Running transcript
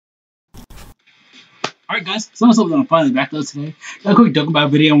Alright guys, so I'm finally back to us today. Got a quick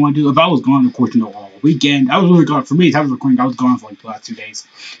Dokkan video I want to do. If I was gone, of course, all weekend. I was really gone. For me, I was recording, I was gone for like the last 2 days.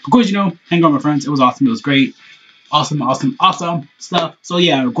 Of course, hanging out with my friends. It was awesome. It was great. Awesome stuff. So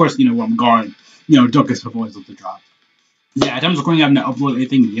yeah, of course, when I'm gone, Dokkan stuff always looks to drop. Yeah, at times recording, I haven't uploaded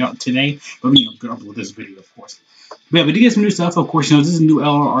anything yet today, but I'm gonna upload this video, of course. But yeah, we did get some new stuff. Of course, this is new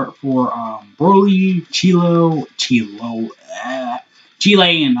LR art for BROLY, Chile,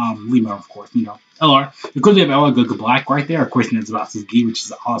 and Lima, of course, LR. Because we have LR GOKU Black right there, of course, it's about Suzuki, which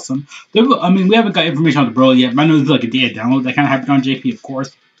is awesome. We haven't got information on the BROLY yet, but I know there's like a day of download that kind of happened on JP, of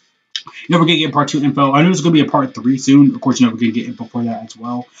course. We're going to get part 2 info. I know there's going to be a part 3 soon. Of course, we're going to get info for that as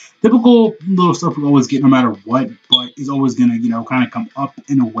well. Typical little stuff we always get no matter what, but it's always going to, kind of come up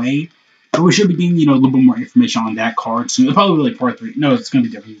in a way. But we should be getting, a little bit more information on that card soon. It'll probably be like part 3. No, it's going to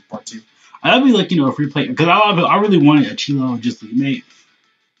be definitely part 2. I'll be like, a free play, because I really wanted a Chilo just to make.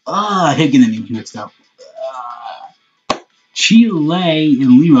 I hate getting the names mixed up. Chile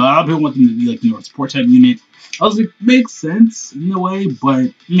and Lima. I've been wanting them to be like, a support type unit. I was like, makes sense in a way,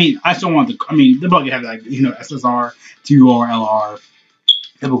 but I still want they're probably gonna have like, SSR, TUR, LR,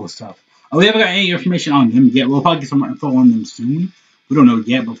 typical stuff. We haven't got any information on them yet. We'll probably get some more info on them soon. We don't know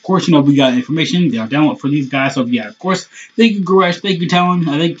yet, but of course, we got information. They'll download for these guys. So yeah, of course, thank you, Goresh. Thank you, Talon.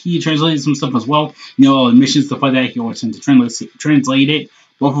 I think he translated some stuff as well. Missions, stuff like that. He always tends to translate it,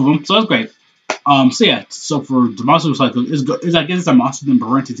 both of them. So that's great. So yeah, so for the monster cycle, I guess it's a monster in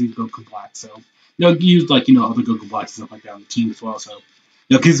parentheses GOKU Black. So use like other GOKU Blacks and stuff like that on the team as well. So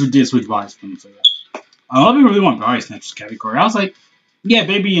because we did switch bodies from them. So yeah, I don't really want body snatchers category. I was like, yeah,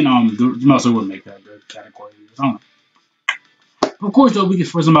 baby, and the monster would make that a good category. I don't know. Of course, though, we get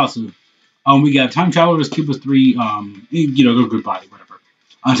for Zamasu. We got Time Travelers, Cubus 3, they're good body, whatever.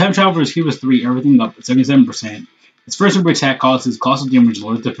 Time Travelers, Cubus 3, everything up at 77%. His first super attack causes colossal damage,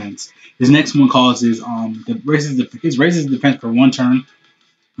 lowers defense. His next one causes raises defense for 1 turn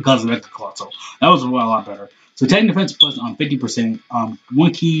because of extra colossal. That was a lot better. So attack defense plus 50%.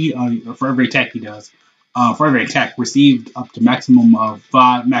 1 key for every attack he does. For every attack received up to maximum of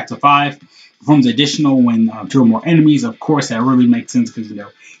 5, max of 5. Performs additional when 2 or more enemies. Of course, that really makes sense because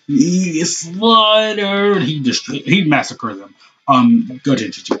he slaughtered. He massacred them. Go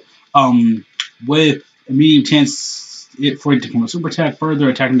to with immediate chance for it to become a super attack. Further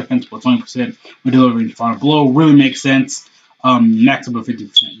attack and defense plus 20% when delivering the final blow. Really makes sense. Maximum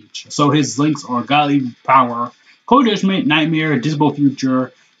 50% each. So his links are Godly Power, Cold Judgment, Nightmare, Disable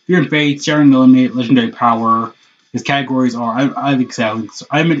Future, Fear and Faith, Sharing the Limit, Legendary Power. His categories are, I think I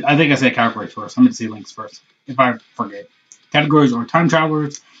said categories first. I'm going to say links first, if I forget. Categories are Time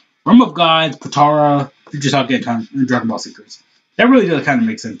Travelers, Realm of Gods, Potara, Future Socket, and DragonBallZ Secrets. That really does kind of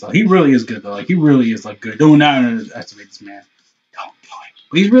make sense, though. He really is good, though. Like, he really is, like, good. Don't not underestimate this man. Don't do it.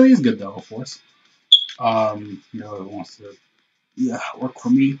 But he really is good, though, of course. He wants to, work for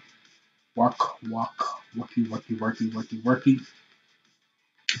me. Worky.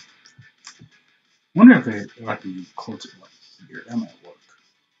 Wonder if I can close it like here. That might work.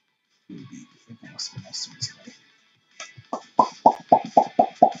 Maybe if it wants to mess with today.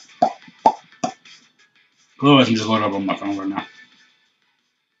 Otherwise, I can just load up on my phone right now.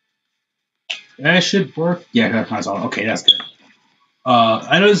 That should work. Yeah, that's all. Okay, that's good.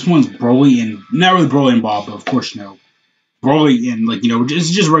 I know this one's BROLY and not really BROLY and Bob, but of course, BROLY and it's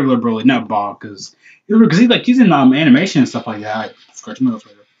just regular BROLY, not Bob, because he's in animation and stuff like that. Scratch my nose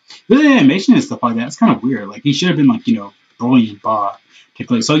right there. With animation and stuff like that, it's kind of weird. Like, he should have been like, BROLY and Bob.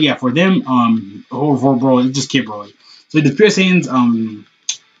 So yeah, for them, for BROLY, just Kid BROLY. So the Pure Saiyans,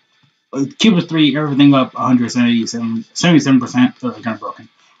 Cubus 3, everything up 177%, so they're kind of broken.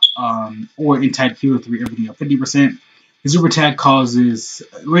 Or in type Cubus 3, everything up 50%. His super attack raises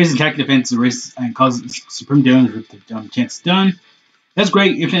attack defense, and causes supreme damage with the chance done. That's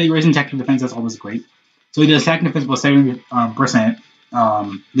great. Infinitely raising attack defense, that's always great. So he does attack defense plus 70%.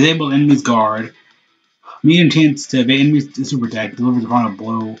 Disable enemy's guard. Medium chance to evade enemy's super attack. Deliver the final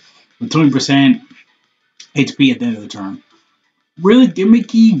blow with 20% HP at the end of the turn. Really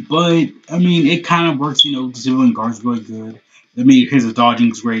gimmicky, but it kind of works. Disabling guard's really good. His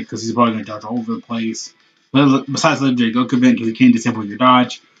dodging is great because he's probably going to dodge all over the place. But besides legendary GOKU event, because he can't disable your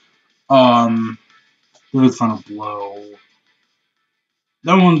dodge. Deliver the final blow.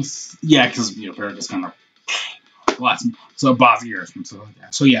 That one's because they're just kind of. So boss ears and stuff like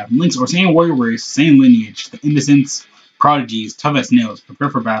that. So yeah, links are same warrior race, same lineage, the innocents, prodigies, tough as nails, prepare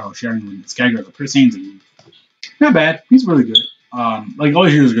for battle, sharing limits, Skagger, the Pure Saiyans, and not bad. He's really good. Like all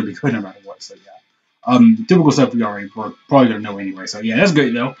his heroes are gonna be good no matter what. So yeah, typical stuff we're probably gonna know anyway. So yeah, that's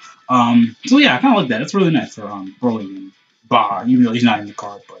great though. So yeah, I kind of like that. That's really nice for BROLY and Ba, even though he's not in the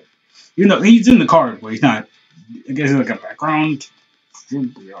card, but Even though he's in the card, but he's not. I guess he's like a background. I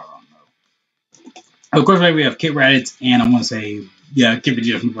don't know. Of course, right, we have Kit Raditz, and I want to say, yeah, Kit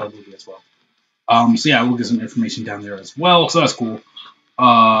Vegeta from the movie as well. So yeah, we'll get some information down there as well. So that's cool.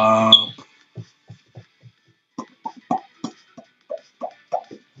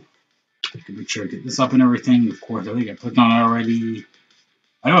 Make sure to get this up and everything. Of course, I think I clicked on it already.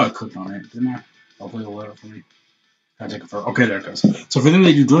 I know I clicked on it, didn't I? Hopefully it'll load up for me. Gotta take it for. Okay, there it goes. So for them,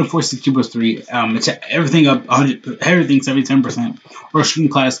 they do Joint Force Cubus 3. It's everything up 100. Everything 70-10%. Or Shooting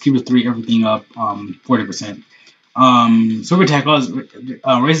Class Cubus 3. Everything up 40%. Super Attack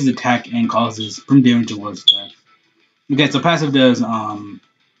raises attack and causes prim damage to Lord's attack. Okay, so passive does attack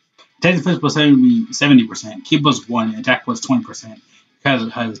defense plus 70%. Ki plus 1. Attack plus 20%. Has a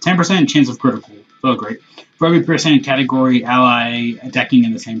 10% chance of critical. So great. For every percent category ally attacking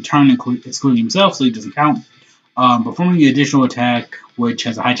in the same turn, excluding himself, so he doesn't count. Performing the additional attack, which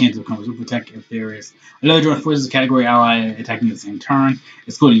has a high chance of becoming super attack if there is another Joint Forces category ally attacking in the same turn,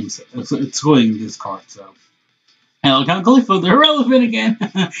 excluding this card. So, hell, Cauliflower, they're irrelevant again,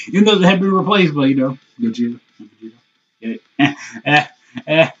 even though they have been replaced by Gogeta. Get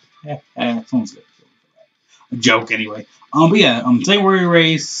it? Sounds good. A joke anyway. But yeah, Saiyan Warrior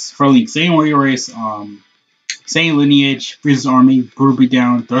Race for Link, Saiyan Warrior Race, Saiyan Lineage, Frieza's Army, Brutal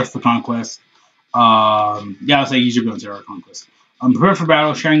Beatdown, Thirst for Conquest. Yeah, I'll say use your guns Terror Conquest. Prepare for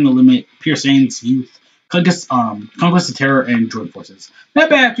Battle, Sharing the Limit, Pure Saiyans, Youth, Conquest of Terror, and Droid Forces. Not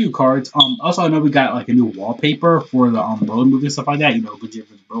bad, few cards. Also I know we got like a new wallpaper for the BROLY movie and stuff like that. Gogeta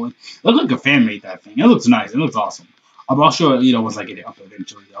vs. BROLY. It looks like a fan made that thing. It looks nice. It looks awesome. I'll show it, once I get it up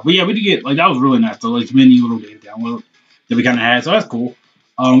eventually. But yeah, we did get, that was really nice. So, mini little data download that we kind of had. So that's cool.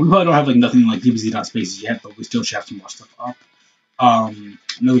 We probably don't have, nothing like DBZ.spaces yet, but we still should have some more stuff up.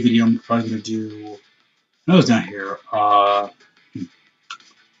 Another video I'm probably going to do. No, it's down here.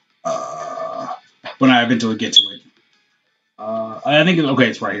 When I eventually get to it. I think, okay,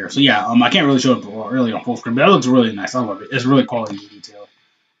 it's right here. So yeah, I can't really show it early on full screen, but that looks really nice. I love it. It's really quality detail.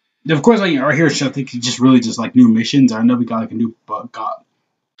 Of course, right here, I think it's just really just new missions. I know we got a new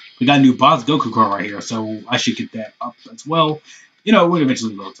we got a new BROLY GOKU card right here, so I should get that up as well. It would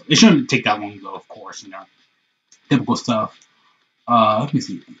eventually load. It shouldn't take that long though, of course. Typical stuff. Let me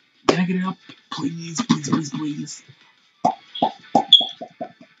see. Can I get it up, please, please, please, please?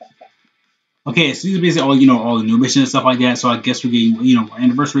 Okay, so these are basically all the new missions and stuff like that. So I guess we're getting more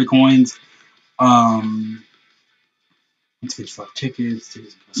anniversary coins. It's 55 tickets.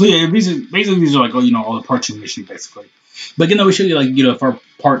 So yeah, basically these are all the part 2 missions basically. But we should get for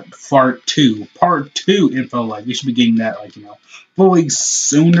part two info. We should be getting that 4 weeks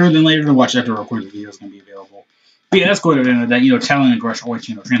sooner than later. To watch after recording the video is going to be available. But yeah, that's going to end that. Talent and Grush always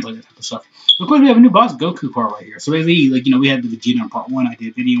translate that type of stuff. Of course, we have a new BROLY GOKU card right here. So basically, we had the Vegeta in part 1. I did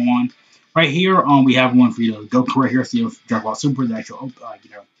a video on. Right here, we have one for GOKU right here. So Dragon Ball Super, the actual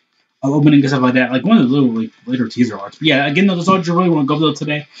opening and stuff like that, one of the little later teaser arts. But yeah, again though, that's all I really want to go over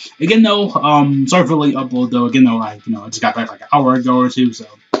today. Again though, sorry for the late upload though. Again though, I just got back an hour ago or two, so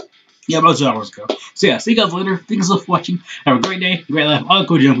yeah, about 2 hours ago. So yeah, see you guys later. Thank you so much for watching. Have a great day, great life. I'll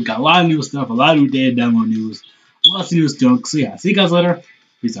go jump. We got a lot of new stuff, a lot of new data download news, lots of new junk. So yeah, see you guys later.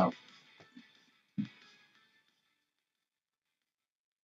 Peace out.